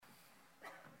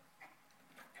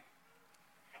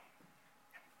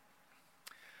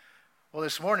Well,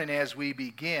 this morning as we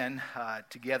begin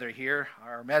together here,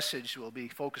 our message will be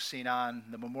focusing on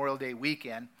the Memorial Day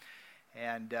weekend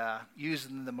and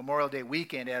using the Memorial Day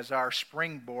weekend as our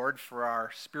springboard for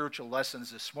our spiritual lessons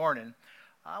this morning.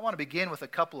 I want to begin with a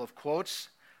couple of quotes.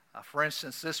 For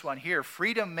instance, this one here: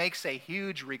 freedom makes a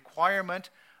huge requirement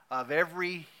of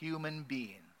every human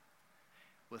being.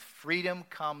 With freedom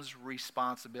comes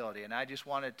responsibility. And I just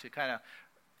wanted to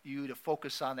you to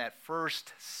focus on that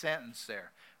first sentence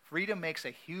there. Freedom makes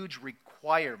a huge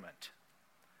requirement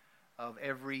of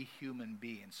every human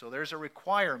being. So there's a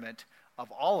requirement of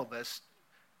all of us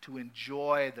to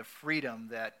enjoy the freedom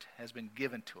that has been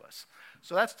given to us.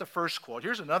 So that's the first quote.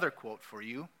 Here's another quote for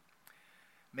you.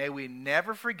 May we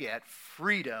never forget,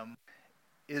 freedom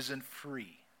isn't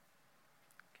free.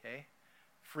 Okay?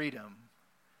 Freedom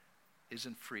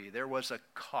isn't free. There was a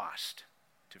cost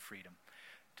to freedom.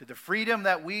 To the freedom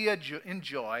that we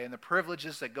enjoy and the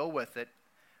privileges that go with it,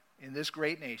 in this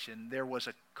great nation, there was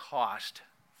a cost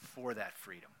for that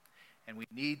freedom. And we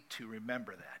need to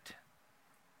remember that.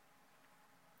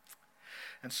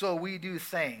 And so we do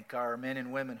thank our men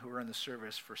and women who are in the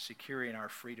service for securing our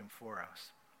freedom for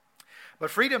us. But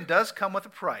freedom does come with a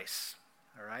price,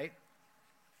 all right?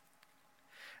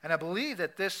 And I believe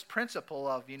that this principle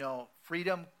of,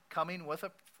 freedom coming with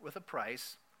a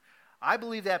price, I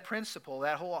believe that principle,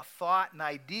 that whole thought and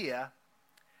idea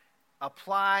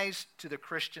applies to the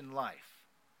Christian life,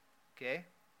 okay?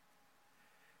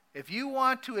 If you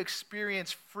want to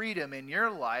experience freedom in your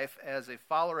life as a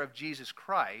follower of Jesus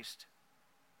Christ,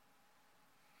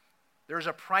 there's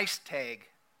a price tag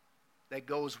that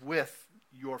goes with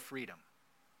your freedom,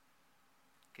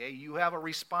 okay? You have a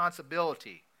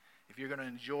responsibility if you're going to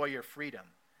enjoy your freedom.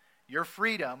 Your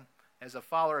freedom as a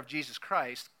follower of Jesus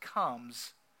Christ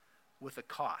comes with a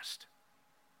cost.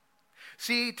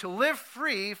 See, to live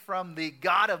free from the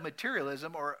god of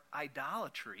materialism or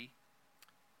idolatry,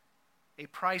 a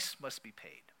price must be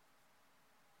paid.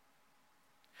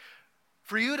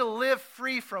 For you to live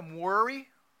free from worry,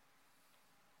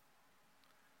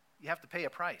 you have to pay a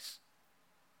price.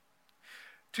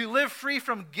 To live free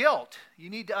from guilt, you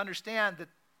need to understand that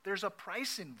there's a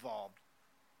price involved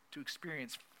to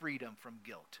experience freedom from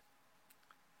guilt.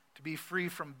 To be free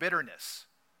from bitterness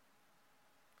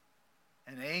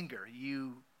and anger,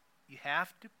 you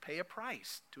have to pay a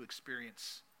price to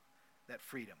experience that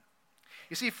freedom.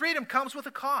 You see, freedom comes with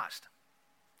a cost.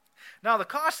 Now, the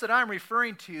cost that I'm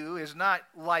referring to is not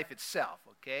life itself,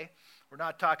 okay? We're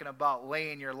not talking about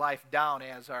laying your life down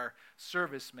as our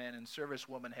servicemen and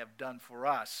servicewomen have done for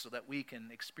us so that we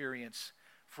can experience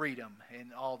freedom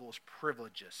and all those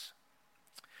privileges.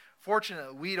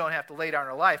 Fortunately, we don't have to lay down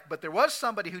our life, but there was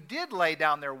somebody who did lay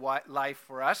down their life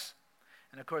for us.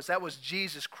 And of course, that was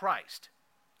Jesus Christ.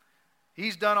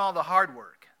 He's done all the hard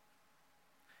work.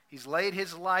 He's laid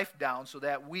his life down so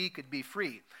that we could be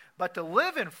free. But to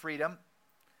live in freedom,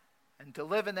 and to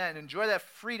live in that and enjoy that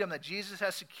freedom that Jesus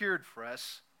has secured for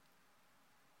us,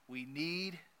 we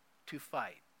need to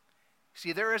fight.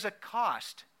 See, there is a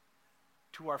cost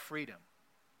to our freedom.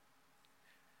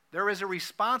 There is a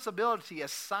responsibility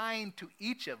assigned to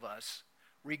each of us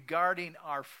regarding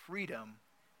our freedom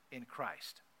in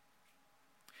Christ.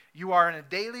 You are in a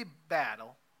daily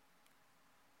battle,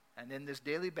 and in this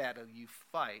daily battle, you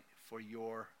fight for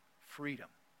your freedom.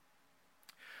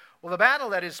 Well, the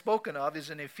battle that is spoken of is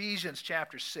in Ephesians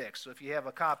chapter 6. So if you have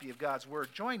a copy of God's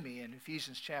Word, join me in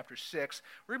Ephesians chapter 6.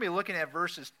 We're going to be looking at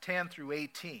verses 10 through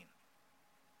 18.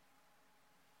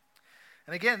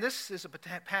 And again, this is a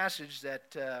passage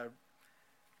that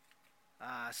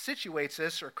situates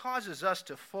us or causes us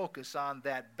to focus on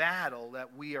that battle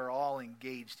that we are all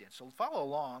engaged in. So follow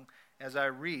along as I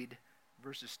read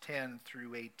verses 10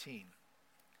 through 18.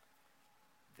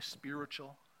 The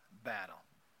spiritual battle.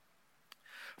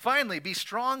 Finally, be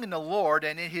strong in the Lord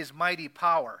and in his mighty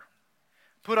power.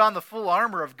 Put on the full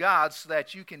armor of God so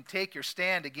that you can take your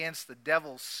stand against the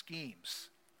devil's schemes.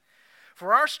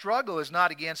 For our struggle is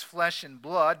not against flesh and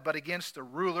blood, but against the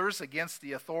rulers, against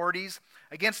the authorities,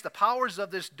 against the powers of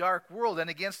this dark world, and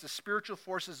against the spiritual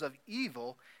forces of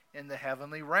evil in the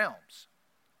heavenly realms.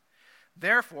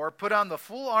 Therefore, put on the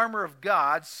full armor of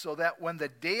God, so that when the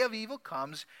day of evil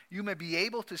comes, you may be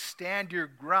able to stand your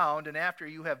ground, and after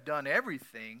you have done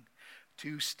everything,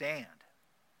 to stand.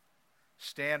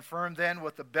 Stand firm then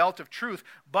with the belt of truth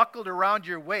buckled around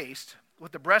your waist,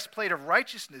 with the breastplate of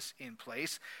righteousness in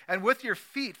place, and with your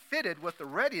feet fitted with the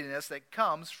readiness that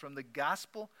comes from the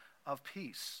gospel of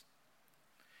peace.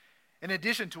 In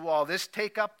addition to all this,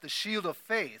 take up the shield of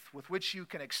faith, with which you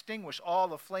can extinguish all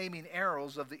the flaming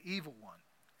arrows of the evil one.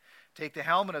 Take the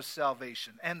helmet of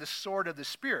salvation and the sword of the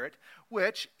Spirit,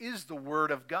 which is the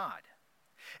word of God.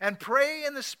 And pray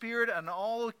in the Spirit on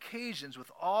all occasions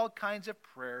with all kinds of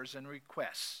prayers and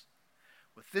requests.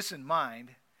 With this in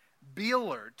mind, be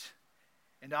alert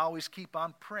and always keep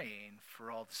on praying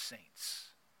for all the saints.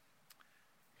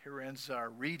 Here ends our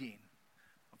reading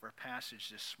of our passage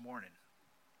this morning.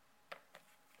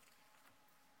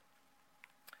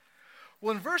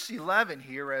 Well, in verse 11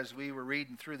 here, as we were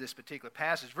reading through this particular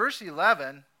passage, verse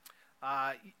 11,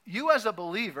 you as a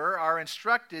believer are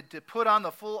instructed to put on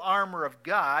the full armor of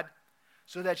God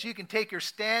so that you can take your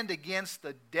stand against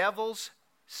the devil's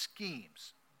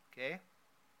schemes. Okay?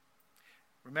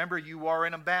 Remember, you are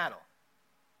in a battle.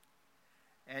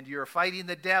 And you're fighting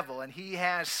the devil, and he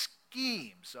has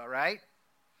schemes, all right?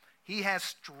 He has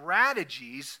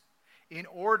strategies in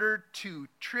order to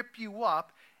trip you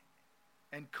up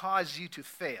and cause you to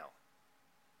fail.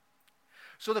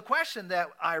 So the question that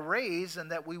I raise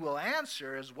and that we will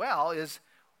answer as well is,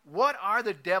 what are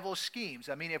the devil's schemes?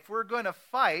 I mean, if we're going to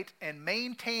fight and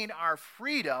maintain our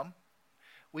freedom,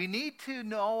 we need to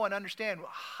know and understand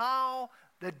how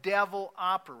the devil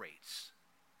operates.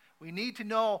 We need to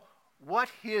know what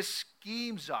his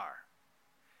schemes are.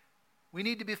 We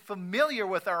need to be familiar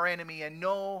with our enemy and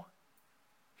know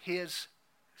his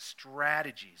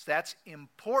strategies. That's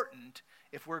important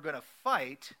if we're going to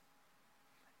fight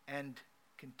and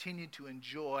continue to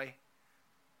enjoy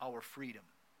our freedom.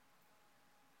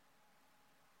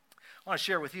 I want to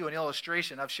share with you an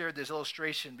illustration. I've shared this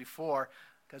illustration before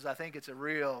because I think it's a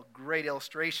real great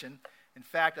illustration. In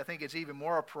fact, I think it's even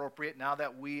more appropriate now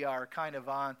that we are kind of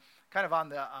on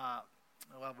the,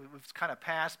 we've kind of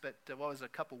passed, but what was it, a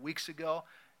couple weeks ago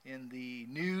in the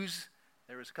news,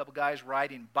 there was a couple guys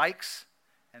riding bikes,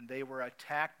 and they were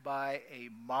attacked by a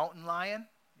mountain lion.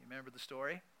 You remember the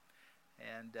story?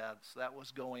 And so that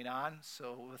was going on.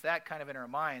 So with that kind of in our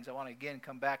minds, I want to again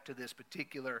come back to this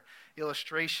particular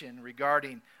illustration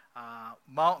regarding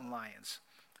mountain lions.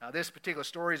 This particular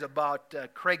story is about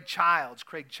Craig Childs.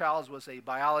 Craig Childs was a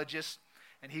biologist,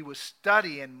 and he was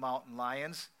studying mountain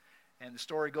lions. And the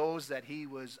story goes that he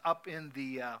was up in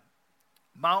the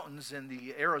mountains in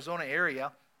the Arizona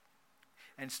area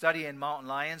and studying mountain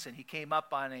lions, and he came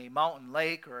up on a mountain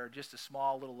lake, or just a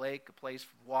small little lake, a place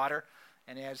for water.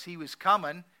 And as he was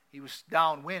coming, he was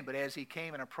downwind, but as he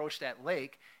came and approached that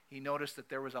lake, he noticed that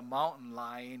there was a mountain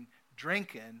lion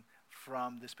drinking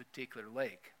from this particular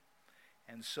lake.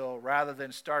 And so rather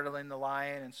than startling the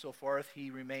lion and so forth, he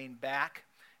remained back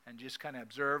and just kind of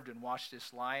observed and watched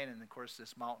this lion. And of course,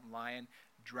 this mountain lion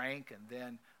drank and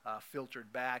then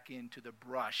filtered back into the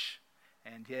brush.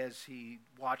 And as he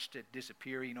watched it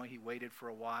disappear, he waited for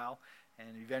a while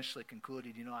and eventually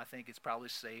concluded, I think it's probably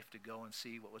safe to go and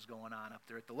see what was going on up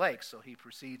there at the lake. So he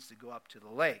proceeds to go up to the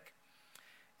lake.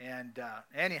 And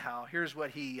anyhow, here's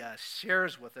what he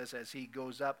shares with us as he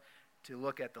goes up to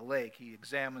look at the lake. He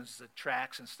examines the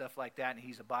tracks and stuff like that, and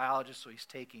he's a biologist, so he's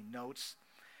taking notes.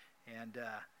 And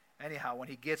anyhow, when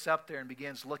he gets up there and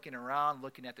begins looking around,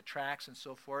 looking at the tracks and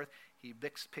so forth, he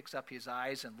picks up his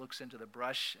eyes and looks into the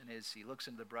brush. And as he looks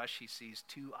into the brush, he sees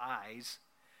two eyes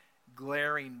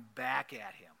glaring back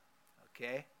at him.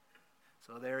 Okay?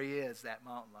 So there he is, that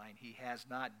mountain lion. He has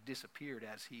not disappeared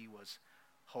as he was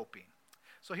hoping.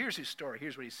 So here's his story.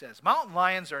 Here's what he says. Mountain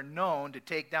lions are known to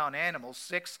take down animals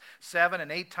 6, 7,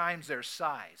 and 8 times their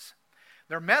size.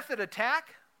 Their method of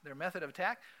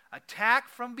attack, attack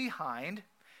from behind,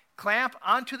 clamp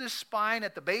onto the spine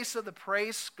at the base of the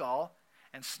prey's skull,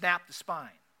 and snap the spine.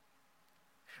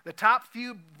 The top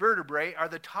few vertebrae are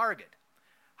the target,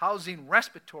 housing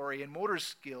respiratory and motor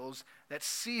skills that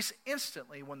cease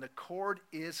instantly when the cord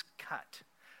is cut.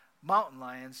 Mountain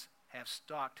lions have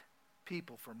stalked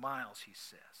people for miles, he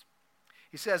says.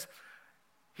 He says,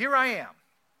 here I am.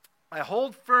 I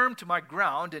hold firm to my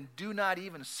ground and do not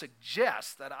even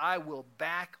suggest that I will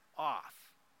back off.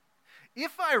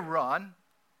 If I run,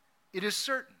 it is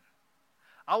certain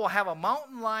I will have a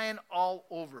mountain lion all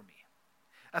over me.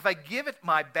 If I give it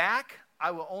my back,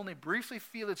 I will only briefly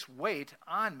feel its weight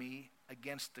on me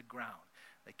against the ground.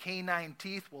 The canine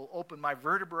teeth will open my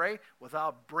vertebrae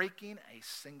without breaking a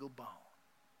single bone.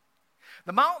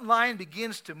 The mountain lion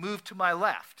begins to move to my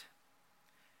left,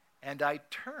 and I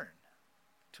turn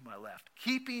to my left,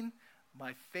 keeping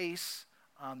my face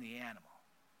on the animal.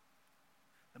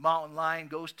 The mountain lion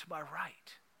goes to my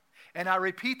right, and I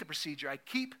repeat the procedure. I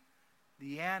keep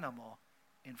the animal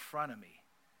in front of me.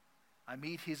 I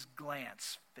meet his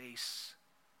glance face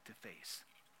to face.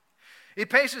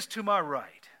 It paces to my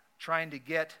right, trying to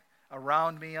get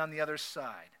around me on the other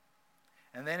side.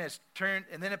 And then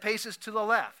it paces to the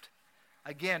left,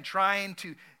 again trying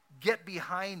to get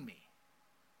behind me.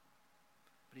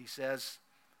 But he says,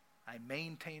 I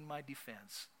maintain my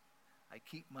defense. I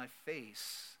keep my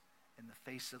face in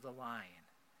the face of the lion,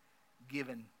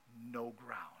 given no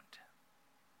ground.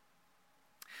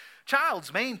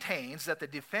 Childs maintains that the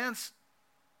defense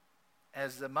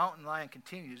as the mountain lion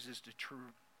continues is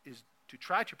to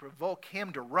try to provoke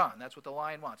him to run. That's what the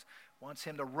lion wants. Wants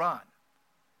him to run.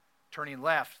 Turning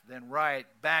left, then right,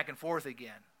 back and forth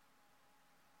again.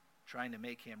 Trying to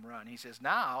make him run. He says,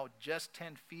 now, just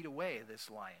 10 feet away, this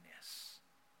lion is.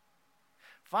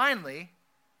 Finally,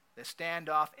 the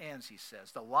standoff ends, he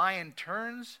says. The lion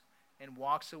turns and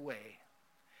walks away,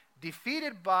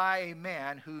 defeated by a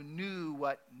man who knew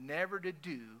what never to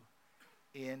do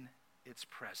in its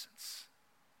presence.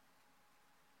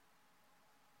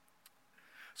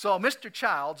 So Mr.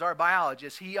 Childs, our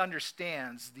biologist, he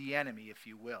understands the enemy, if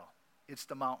you will. It's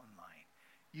the mountain lion.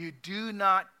 You do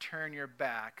not turn your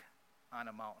back on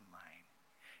a mountain lion.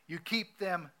 You keep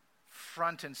them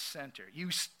front and center.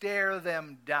 You stare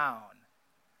them down.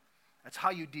 That's how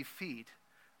you defeat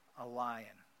a lion.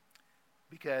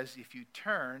 Because if you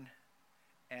turn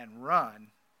and run,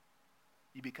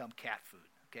 you become cat food,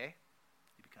 okay?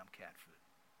 You become cat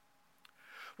food.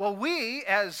 Well, we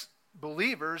as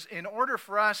believers, in order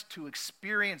for us to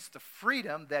experience the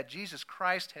freedom that Jesus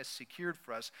Christ has secured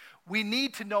for us, we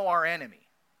need to know our enemy,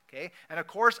 okay? And of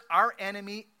course, our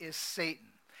enemy is Satan.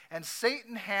 And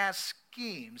Satan has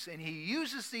schemes, and he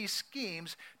uses these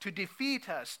schemes to defeat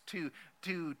us, to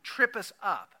trip us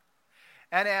up.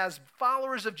 And as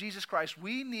followers of Jesus Christ,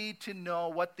 we need to know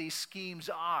what these schemes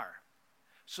are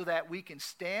so that we can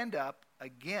stand up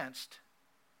against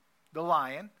the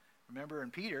lion. Remember,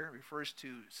 in Peter, refers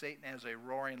to Satan as a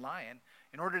roaring lion.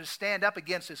 In order to stand up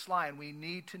against this lion, we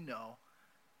need to know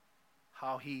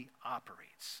how he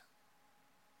operates.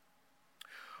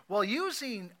 Well,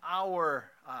 using our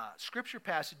scripture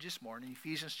passage this morning,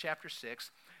 Ephesians chapter 6,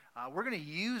 we're going to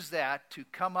use that to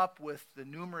come up with the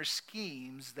numerous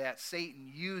schemes that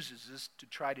Satan uses to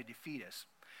try to defeat us.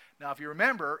 Now, if you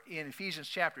remember, in Ephesians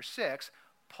chapter 6,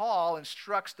 Paul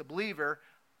instructs the believer,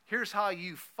 here's how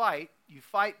you fight. You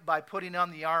fight by putting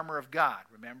on the armor of God,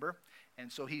 remember?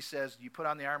 And so he says you put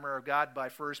on the armor of God by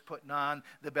first putting on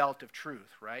the belt of truth,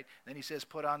 right? Then he says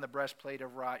put on the breastplate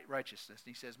of righteousness.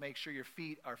 And he says make sure your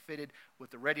feet are fitted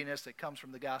with the readiness that comes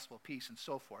from the gospel of peace and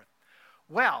so forth.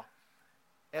 Well,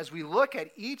 as we look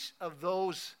at each of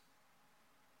those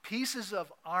pieces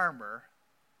of armor,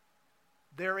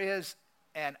 there is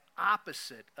an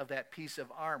opposite of that piece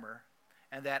of armor.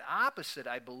 And that opposite,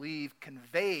 I believe,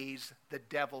 conveys the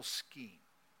devil's scheme.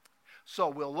 So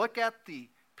we'll look at the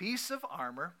piece of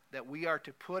armor that we are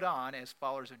to put on as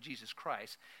followers of Jesus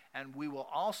Christ, and we will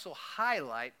also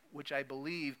highlight, which I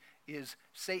believe is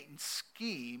Satan's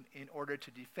scheme in order to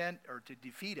defend or to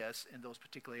defeat us in those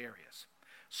particular areas.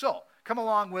 So, come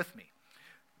along with me.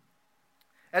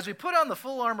 As we put on the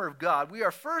full armor of God, we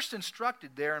are first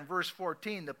instructed there in verse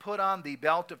 14 to put on the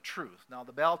belt of truth. Now,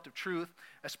 the belt of truth,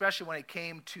 especially when it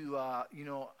came to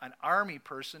an army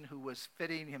person who was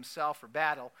fitting himself for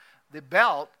battle, the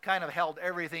belt kind of held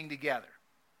everything together.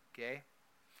 Okay,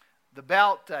 the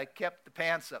belt kept the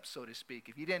pants up, so to speak.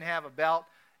 If you didn't have a belt,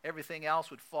 everything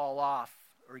else would fall off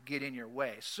or get in your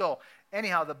way. So,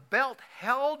 anyhow, the belt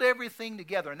held everything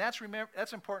together, and that's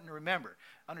important to remember.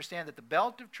 Understand that the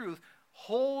belt of truth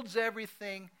holds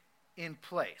everything in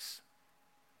place.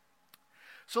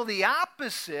 So the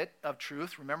opposite of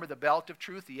truth, remember the belt of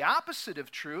truth, the opposite of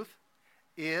truth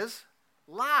is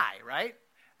lie, right?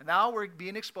 And now we're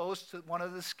being exposed to one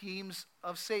of the schemes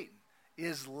of Satan,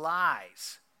 is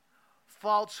lies,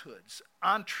 falsehoods,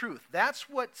 untruth. That's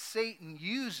what Satan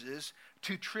uses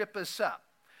to trip us up.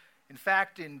 In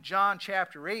fact, in John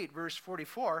chapter 8, verse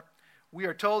 44, we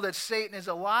are told that Satan is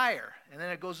a liar. And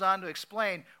then it goes on to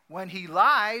explain, when he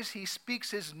lies, he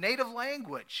speaks his native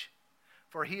language.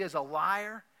 For he is a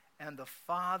liar and the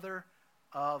father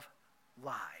of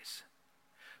lies.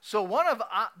 So one of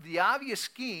the obvious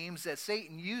schemes that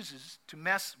Satan uses to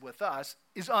mess with us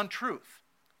is untruth.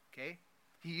 Okay?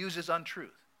 He uses untruth.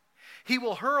 He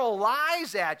will hurl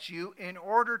lies at you in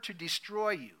order to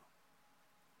destroy you.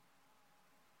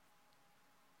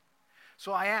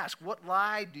 So I ask, what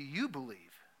lie do you believe?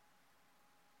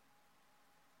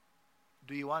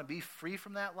 Do you want to be free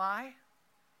from that lie?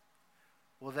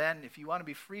 Well then, if you want to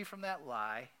be free from that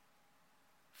lie,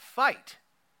 fight.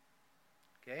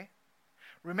 Okay?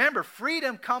 Remember,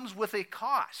 freedom comes with a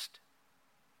cost.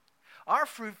 Our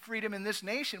freedom in this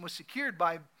nation was secured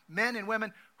by men and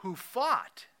women who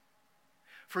fought.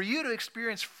 For you to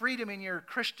experience freedom in your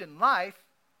Christian life,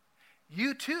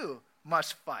 you too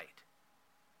must fight.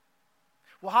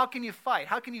 Well, how can you fight?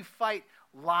 How can you fight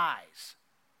lies,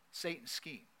 Satan's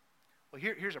scheme? Well,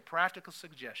 here's a practical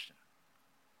suggestion.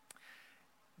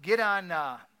 get on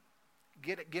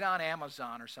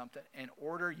Amazon or something and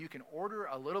order. You can order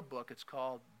a little book. It's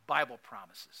called Bible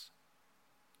Promises.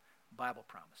 Bible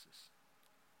Promises.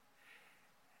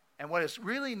 And what is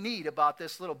really neat about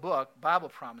this little book, Bible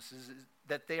Promises, is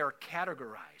that they are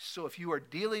categorized. So if you are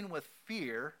dealing with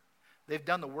fear, they've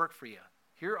done the work for you.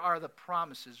 Here are the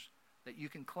promises that you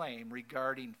can claim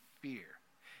regarding fear.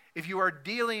 If you are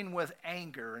dealing with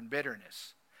anger and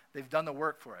bitterness, they've done the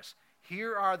work for us.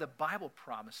 Here are the Bible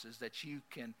promises that you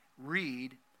can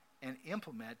read and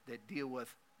implement that deal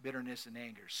with bitterness and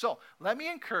anger. So let me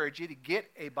encourage you to get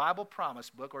a Bible promise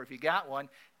book, or if you got one,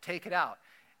 take it out.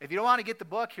 If you don't want to get the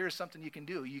book, here's something you can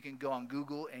do. You can go on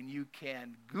Google and you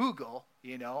can Google,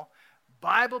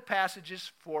 Bible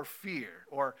passages for fear,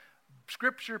 or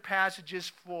scripture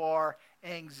passages for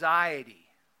anxiety,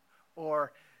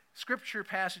 or scripture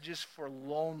passages for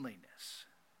loneliness.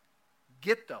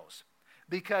 Get those.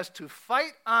 Because to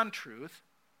fight on truth,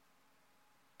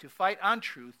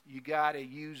 you got to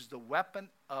use the weapon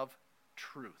of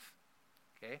truth.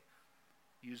 Okay?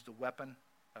 Use the weapon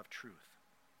of truth.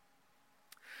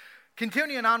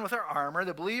 Continuing on with our armor,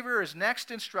 the believer is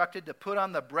next instructed to put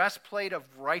on the breastplate of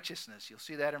righteousness. You'll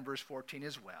see that in verse 14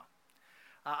 as well.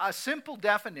 A simple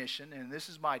definition, and this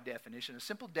is my definition, a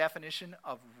simple definition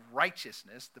of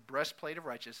righteousness, the breastplate of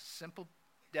righteousness, simple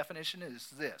definition is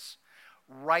this: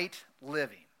 right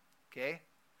living. Okay?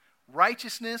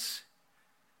 Righteousness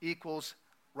equals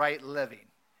right living.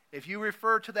 If you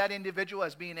refer to that individual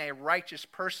as being a righteous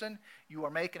person, you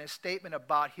are making a statement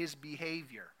about his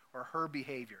behavior or her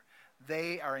behavior.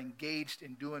 They are engaged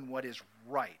in doing what is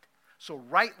right. So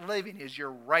right living is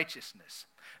your righteousness.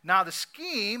 Now the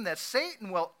scheme that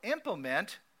Satan will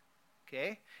implement,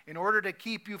 okay, in order to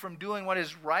keep you from doing what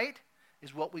is right,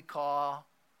 is what we call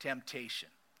temptation.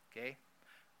 Okay?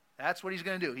 That's what he's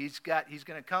going to do. He's going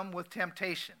to come with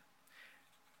temptation.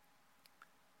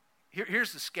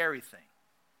 Here's the scary thing.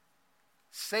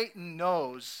 Satan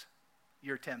knows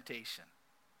your temptation.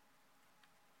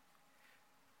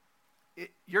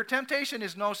 Your temptation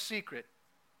is no secret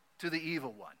to the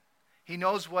evil one. He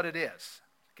knows what it is.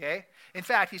 Okay? In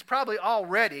fact, he's probably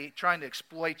already trying to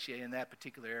exploit you in that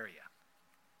particular area.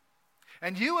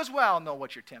 And you as well know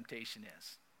what your temptation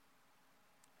is.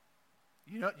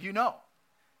 You know.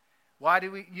 Why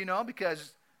do we?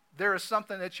 Because there is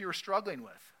something that you're struggling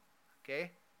with.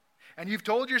 Okay? And you've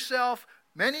told yourself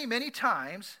many, many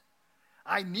times,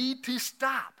 I need to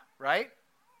stop, right?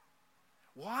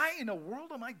 Why in the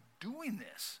world am I doing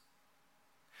this?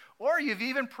 Or you've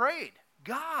even prayed,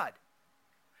 God,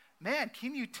 man,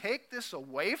 can you take this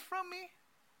away from me?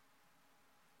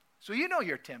 So you know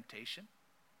your temptation.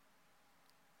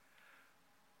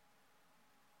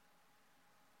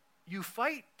 You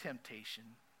fight temptation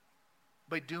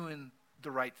by doing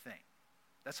the right thing.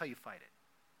 That's how you fight it.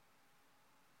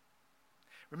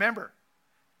 Remember,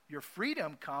 your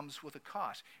freedom comes with a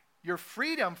cost. Your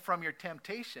freedom from your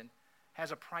temptation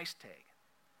has a price tag.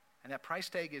 And that price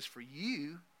tag is for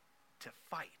you to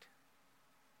fight.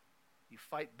 You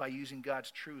fight by using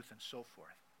God's truth and so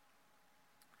forth.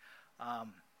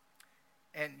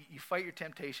 And you fight your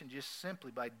temptation just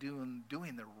simply by doing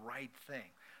the right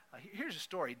thing. Here's a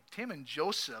story. Tim and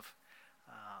Joseph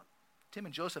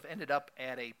ended up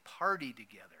at a party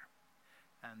together.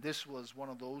 And this was one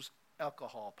of those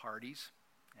alcohol parties.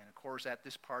 And of course, at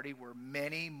this party were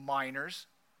many minors.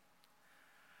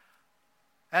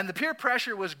 And the peer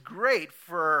pressure was great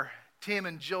for Tim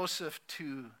and Joseph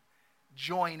to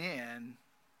join in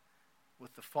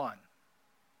with the fun.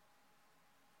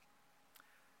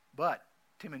 But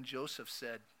Tim and Joseph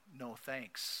said, no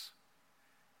thanks.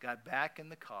 Got back in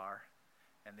the car,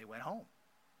 and they went home.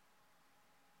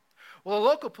 Well, the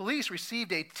local police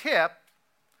received a tip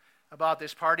about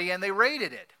this party, and they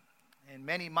raided it. And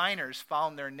many minors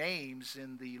found their names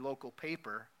in the local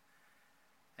paper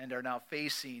and are now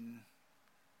facing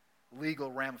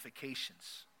legal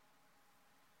ramifications.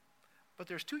 But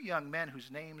there's two young men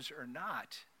whose names are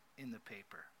not in the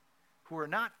paper, who are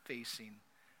not facing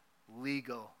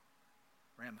legal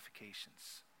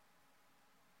ramifications.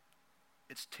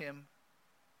 It's Tim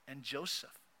and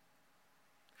Joseph.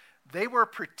 They were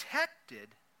protected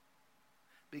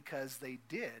because they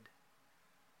did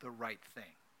the right thing.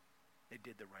 They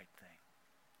did the right thing.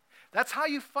 That's how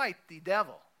you fight the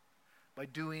devil, by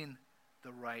doing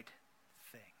the right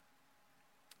thing.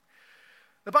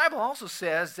 The Bible also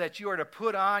says that you are to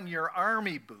put on your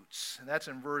army boots. And that's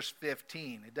in verse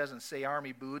 15. It doesn't say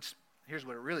army boots. Here's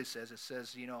what it really says. It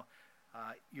says,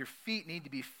 your feet need to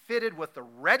be fitted with the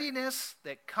readiness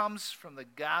that comes from the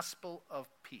gospel of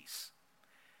peace.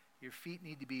 Your feet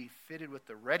need to be fitted with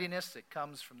the readiness that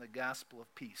comes from the gospel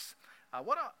of peace.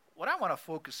 What I want to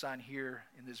focus on here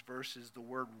in this verse is the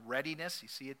word readiness. You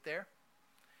see it there?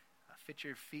 Fit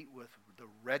your feet with the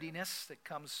readiness that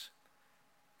comes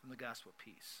from the gospel of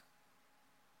peace.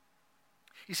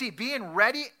 You see, being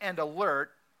ready and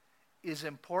alert is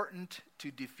important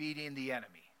to defeating the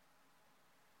enemy.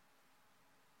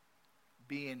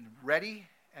 Being ready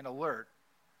and alert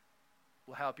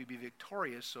will help you be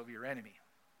victorious over your enemy.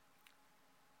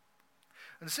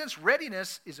 And since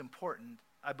readiness is important,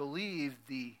 I believe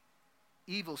the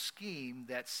evil scheme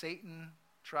that Satan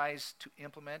tries to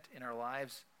implement in our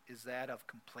lives is that of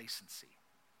complacency.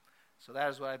 So that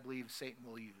is what I believe Satan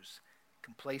will use,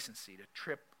 complacency, to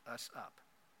trip us up.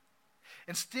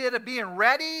 Instead of being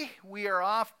ready, we are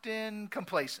often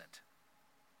complacent.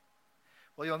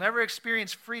 Well, you'll never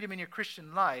experience freedom in your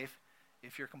Christian life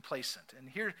if you're complacent. And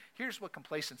here's what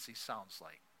complacency sounds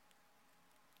like.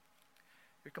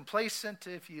 You're complacent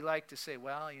if you like to say,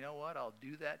 well, you know what, I'll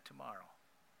do that tomorrow.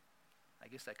 I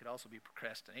guess that could also be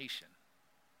procrastination.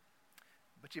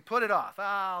 But you put it off.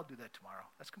 I'll do that tomorrow.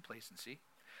 That's complacency.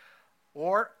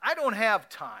 Or, I don't have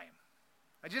time.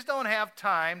 I just don't have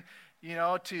time,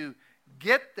 to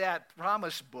get that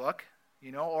promise book,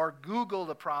 or Google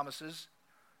the promises.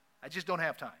 I just don't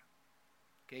have time.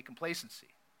 Okay, complacency.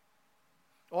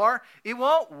 Or, it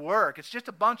won't work. It's just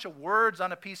a bunch of words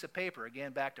on a piece of paper.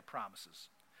 Again, back to promises.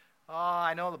 Oh,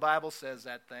 I know the Bible says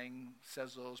that thing,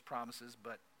 says those promises,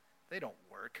 but they don't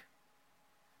work.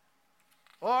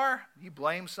 Or you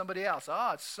blame somebody else.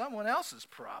 Oh, it's someone else's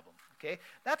problem. Okay?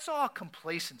 That's all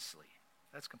complacency.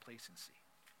 That's complacency.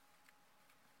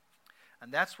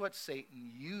 And that's what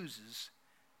Satan uses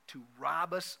to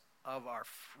rob us of our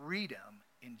freedom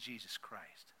in Jesus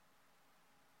Christ.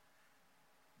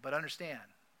 But understand,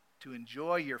 to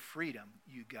enjoy your freedom,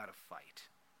 you got to fight.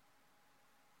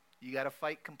 You got to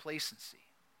fight complacency.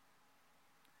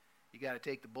 You got to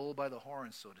take the bull by the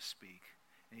horns, so to speak,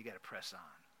 and you got to press on.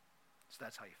 So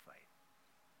that's how you fight.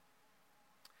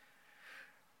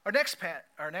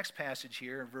 Our next passage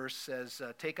here in verse says,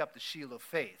 take up the shield of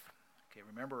faith. Okay,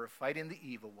 remember, we're fighting the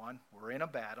evil one. We're in a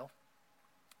battle.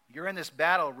 You're in this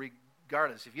battle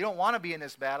regardless. If you don't want to be in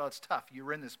this battle, it's tough.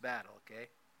 You're in this battle, okay?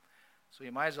 So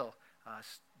you might as well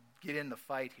get in the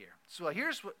fight here. So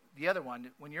here's the other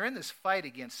one. When you're in this fight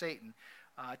against Satan,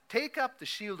 take up the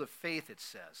shield of faith, it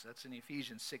says. That's in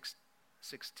Ephesians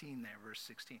 6:16 there, verse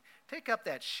 16. Take up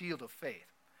that shield of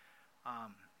faith.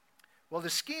 Well, the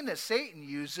scheme that Satan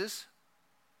uses,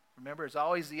 remember, is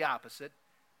always the opposite.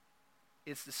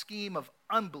 It's the scheme of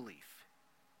unbelief.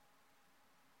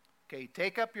 Okay,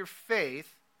 take up your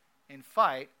faith and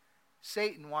fight.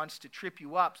 Satan wants to trip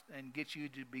you up and get you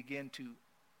to begin to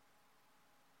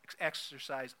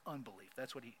exercise unbelief.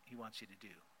 That's what he wants you to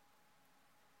do.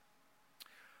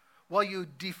 Well, you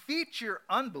defeat your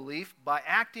unbelief by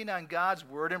acting on God's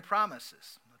word and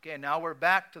promises. Okay, now we're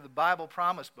back to the Bible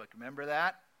promise book. Remember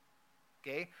that?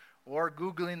 Okay, or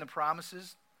Googling the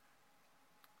promises.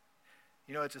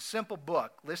 It's a simple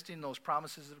book listing those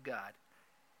promises of God.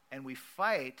 And we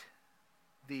fight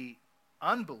the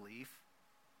unbelief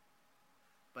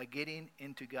by getting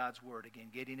into God's word again,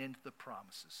 getting into the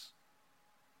promises.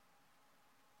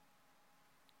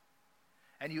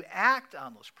 And you act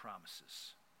on those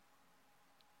promises.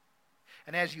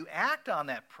 And as you act on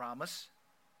that promise,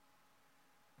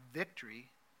 victory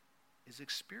is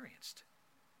experienced.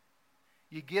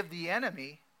 You give the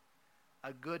enemy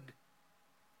a good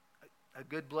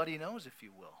bloody nose, if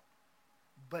you will.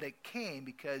 But it came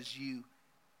because you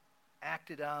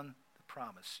acted on the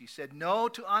promise. You said no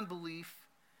to unbelief,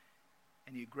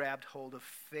 and you grabbed hold of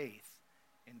faith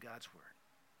in God's word.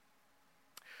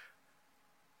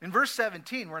 In verse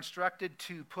 17, we're instructed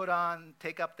to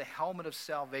take up the helmet of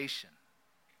salvation.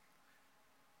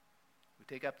 We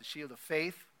take up the shield of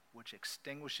faith, which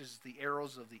extinguishes the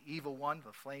arrows of the evil one,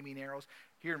 the flaming arrows.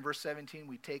 Here in verse 17,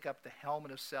 we take up the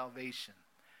helmet of salvation.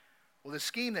 Well, the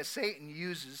scheme that Satan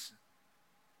uses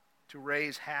to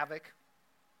raise havoc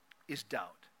is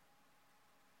doubt.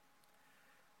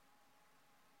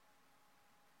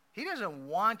 He doesn't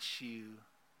want you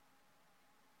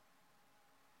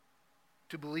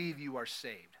to believe you are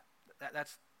saved.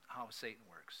 That's how Satan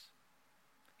works.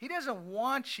 He doesn't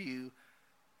want you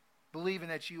believing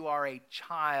that you are a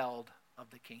child of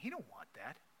the King. He don't want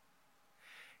that.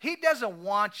 He doesn't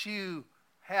want you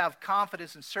have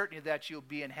confidence and certainty that you'll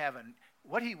be in heaven.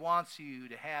 What he wants you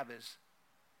to have is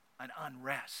an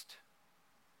unrest.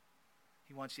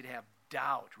 He wants you to have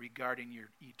doubt regarding your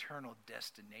eternal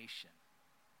destination.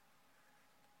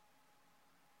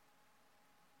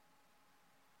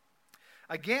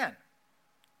 Again,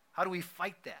 How do we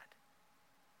fight that?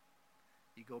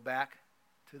 You go back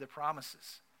to the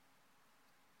promises.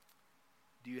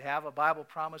 Do you have a Bible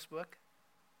promise book?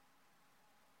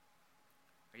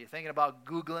 Are you thinking about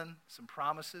Googling some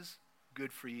promises?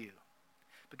 Good for you.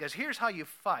 Because here's how you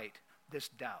fight this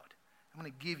doubt. I'm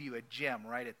going to give you a gem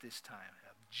right at this time,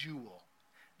 a jewel.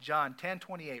 John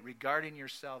 10:28, regarding your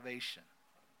salvation.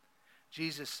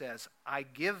 Jesus says, I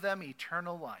give them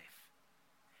eternal life,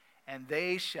 and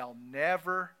they shall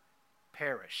never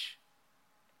perish.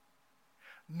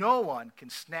 No one can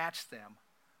snatch them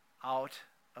out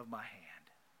of my hand.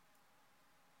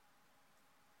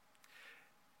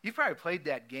 You've probably played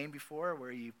that game before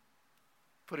where you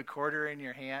put a quarter in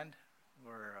your hand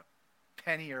or a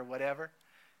penny or whatever,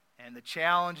 and the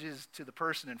challenge is to the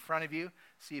person in front of you,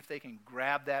 see if they can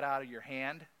grab that out of your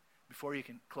hand before you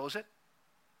can close it.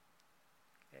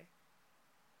 Okay?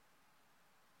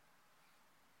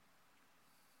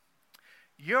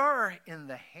 You're in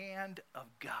the hand of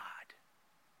God.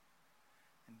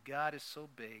 And God is so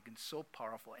big and so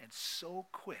powerful and so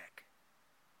quick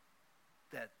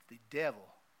that the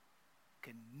devil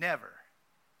can never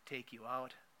take you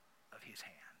out of his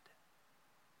hand.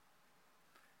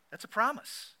 That's a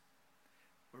promise.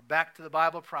 We're back to the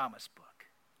Bible promise book.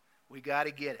 We got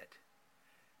to get it.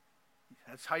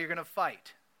 That's how you're going to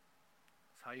fight.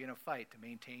 That's how you're going to fight to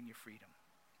maintain your freedom.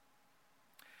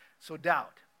 So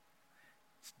doubt.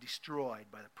 It's destroyed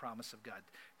by the promise of God.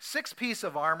 Sixth piece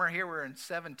of armor. Here we're in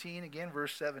 17 again,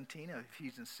 verse 17 of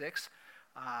Ephesians 6.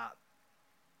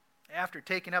 After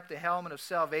taking up the helmet of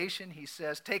salvation, he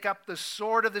says, take up the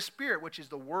sword of the Spirit, which is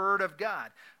the Word of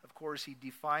God. Of course, he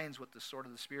defines what the sword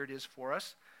of the Spirit is for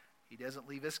us. He doesn't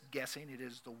leave us guessing. It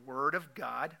is the Word of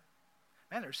God.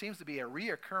 Man, there seems to be a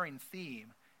reoccurring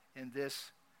theme in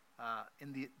this,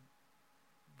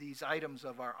 these items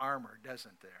of our armor,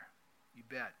 doesn't there? You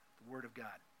bet, the Word of God.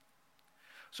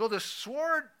 So the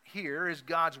sword here is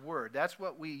God's Word. That's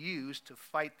what we use to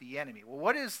fight the enemy. Well,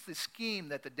 what is the scheme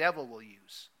that the devil will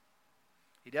use?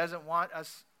 He doesn't want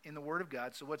us in the Word of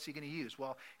God, so what's he going to use?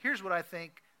 Well, here's what I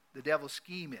think the devil's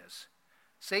scheme is.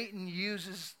 Satan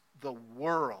uses the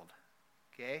world,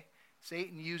 okay?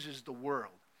 Satan uses the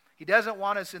world. He doesn't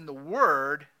want us in the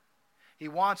Word. He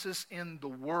wants us in the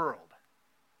world.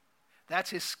 That's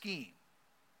his scheme.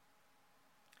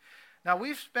 Now,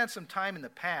 we've spent some time in the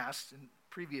past, in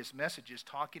previous messages,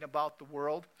 talking about the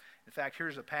world. In fact,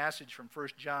 here's a passage from 1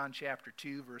 John chapter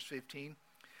 2, verse 15.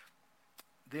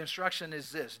 The instruction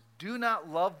is this: do not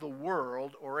love the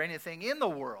world or anything in the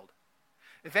world.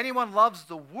 If anyone loves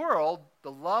the world,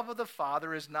 the love of the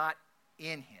Father is not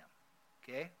in him.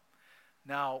 Okay?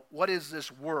 Now, what is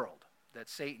this world that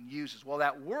Satan uses? Well,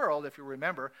 that world, if you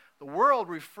remember, the world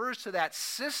refers to that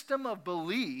system of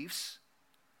beliefs,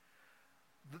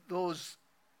 those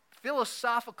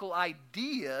philosophical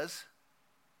ideas,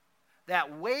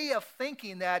 that way of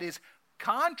thinking that is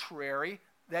contrary,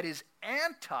 that is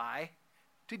anti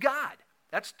to God.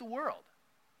 That's the world.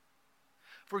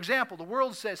 For example, the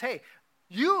world says, hey,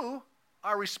 you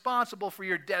are responsible for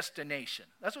your destination.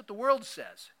 That's what the world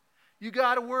says. You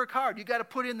got to work hard. You got to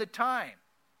put in the time.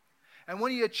 And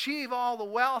when you achieve all the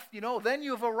wealth, then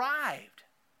you've arrived.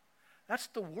 That's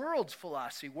the world's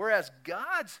philosophy. Whereas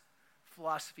God's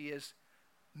philosophy is,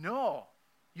 no,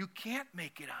 you can't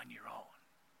make it on your own.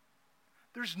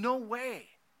 There's no way.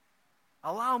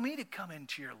 Allow me to come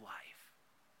into your life.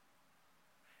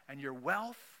 And your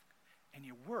wealth and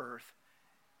your worth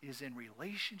is in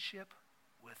relationship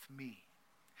with me.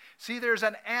 See, there's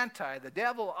an anti. The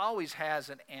devil always has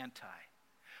an anti.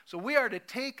 So we are to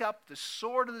take up the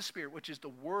sword of the Spirit, which is the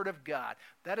Word of God.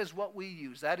 That is what we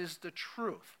use. That is the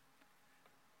truth.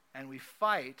 And we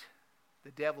fight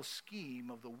the devil's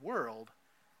scheme of the world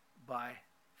by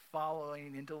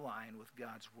following into line with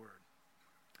God's Word.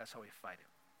 That's how we fight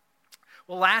it.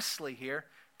 Well, lastly here,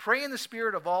 pray in the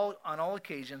Spirit on all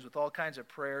occasions with all kinds of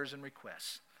prayers and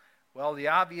requests. Well, the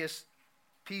obvious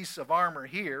piece of armor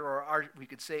here, or we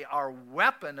could say our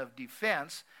weapon of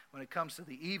defense when it comes to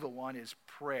the evil one, is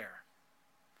prayer.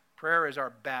 Prayer is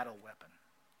our battle weapon.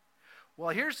 Well,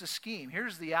 here's the scheme.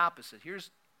 Here's the opposite.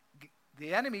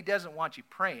 The enemy doesn't want you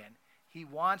praying. He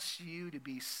wants you to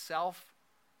be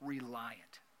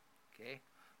self-reliant. Okay?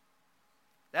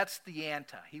 That's the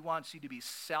anti. He wants you to be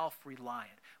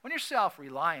self-reliant. When you're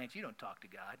self-reliant, you don't talk to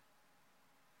God.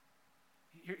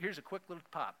 Here's a quick little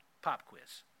pop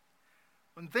quiz.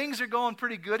 When things are going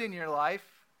pretty good in your life,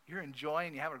 you're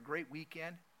enjoying, you have a great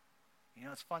weekend,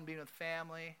 it's fun being with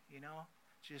family,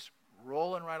 just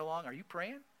rolling right along. Are you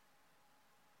praying?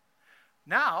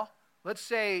 Now, let's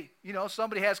say,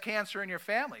 somebody has cancer in your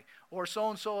family, or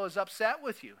so-and-so is upset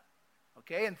with you.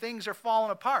 okay, and things are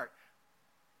falling apart.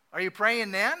 Are you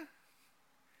praying then?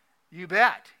 You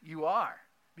bet you are,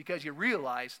 because you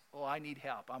realize, oh, I need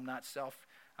help. I'm not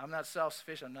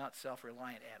self-sufficient. I'm not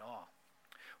self-reliant at all.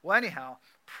 Well, anyhow,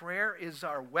 prayer is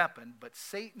our weapon, but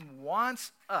Satan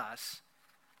wants us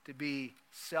to be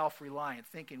self-reliant,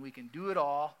 thinking we can do it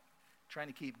all, trying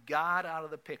to keep God out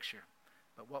of the picture.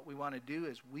 But what we want to do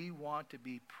is we want to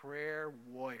be prayer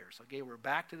warriors. Okay, we're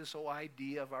back to this whole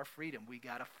idea of our freedom. We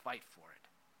got to fight for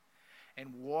it.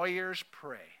 And warriors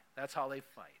pray. That's how they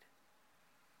fight.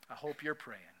 I hope you're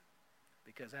praying,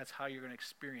 because that's how you're going to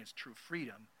experience true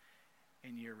freedom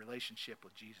in your relationship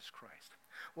with Jesus Christ.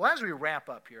 Well, as we wrap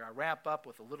up here, I wrap up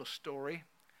with a little story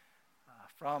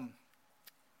from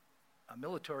a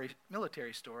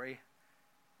military story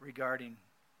regarding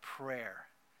prayer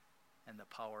and the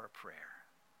power of prayer.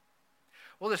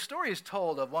 Well, the story is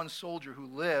told of one soldier who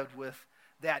lived with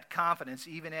that confidence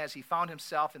even as he found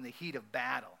himself in the heat of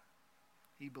battle.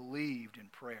 He believed in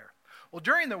prayer. Well,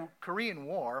 during the Korean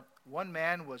War, one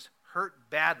man was hurt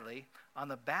badly on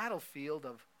the battlefield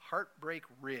of Heartbreak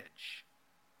Ridge.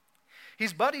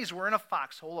 His buddies were in a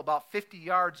foxhole about 50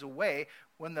 yards away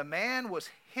when the man was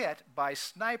hit by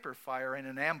sniper fire in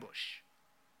an ambush.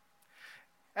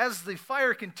 As the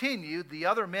fire continued, the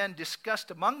other men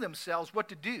discussed among themselves what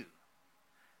to do.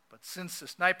 But since the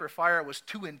sniper fire was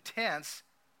too intense,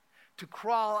 to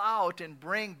crawl out and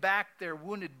bring back their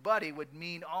wounded buddy would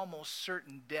mean almost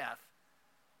certain death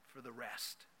for the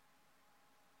rest.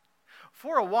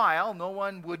 For a while, no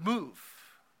one would move.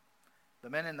 The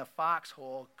men in the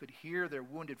foxhole could hear their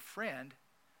wounded friend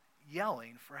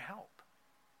yelling for help.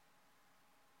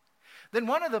 Then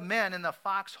one of the men in the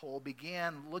foxhole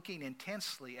began looking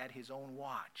intensely at his own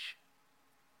watch.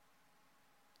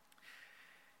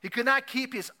 He could not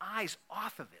keep his eyes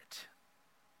off of it.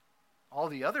 All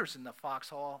the others in the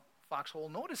foxhole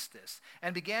noticed this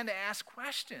and began to ask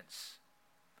questions.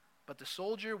 But the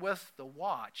soldier with the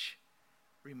watch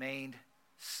remained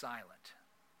silent.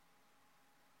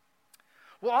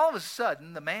 Well, all of a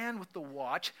sudden, the man with the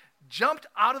watch jumped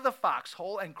out of the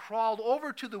foxhole and crawled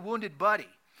over to the wounded buddy.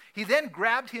 He then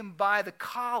grabbed him by the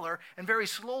collar and very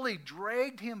slowly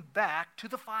dragged him back to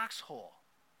the foxhole.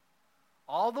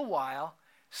 All the while,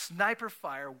 sniper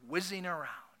fire whizzing around.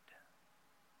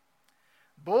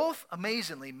 Both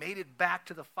amazingly made it back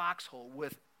to the foxhole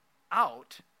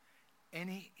without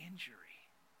any injury.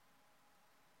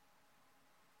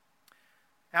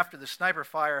 After the sniper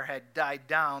fire had died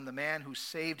down, the man who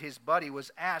saved his buddy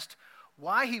was asked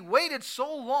why he waited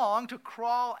so long to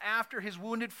crawl after his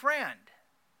wounded friend.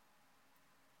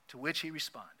 To which he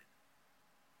responded,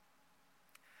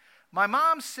 "My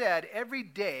mom said every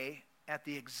day at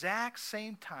the exact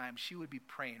same time she would be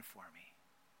praying for me.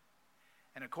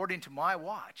 And according to my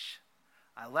watch,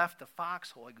 I left the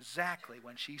foxhole exactly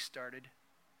when she started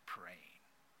praying."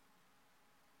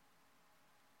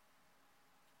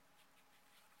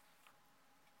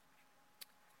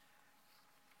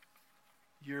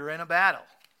 You're in a battle.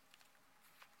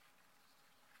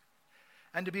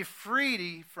 And to be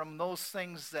free from those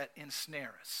things that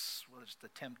ensnare us, whether it's the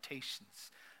temptations,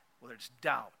 whether it's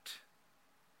doubt,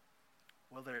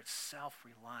 whether it's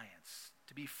self-reliance,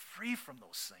 to be free from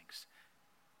those things,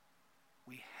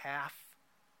 we have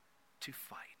to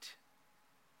fight.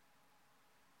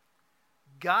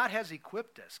 God has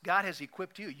equipped us. God has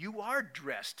equipped you. You are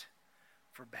dressed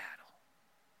for battle.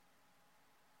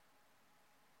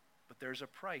 But there's a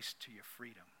price to your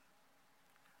freedom.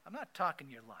 I'm not talking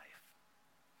your life,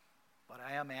 but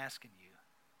I am asking you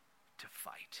to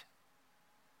fight.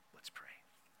 Let's pray.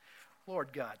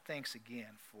 Lord God, thanks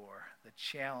again for the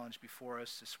challenge before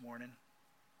us this morning.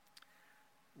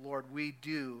 Lord, we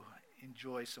do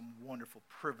enjoy some wonderful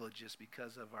privileges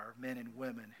because of our men and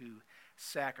women who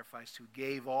sacrificed, who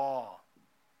gave all.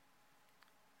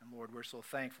 And Lord, we're so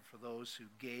thankful for those who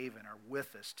gave and are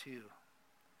with us too.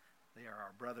 They are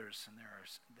our brothers and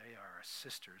they are our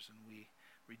sisters, and we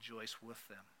rejoice with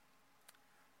them.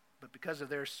 But because of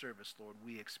their service, Lord,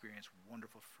 we experience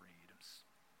wonderful freedoms.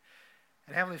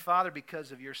 And Heavenly Father,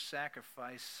 because of your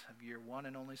sacrifice of your one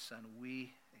and only Son,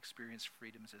 we experience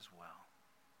freedoms as well.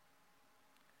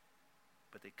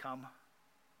 But they come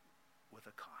with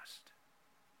a cost.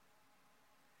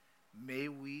 May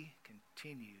we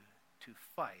continue to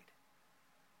fight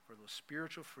for those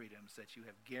spiritual freedoms that you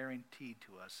have guaranteed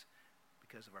to us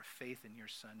because of our faith in your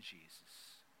Son,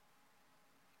 Jesus.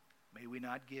 May we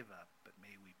not give up, but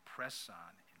may we press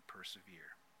on and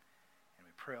persevere. And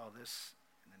we pray all this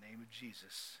in the name of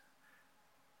Jesus.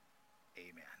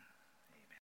 Amen.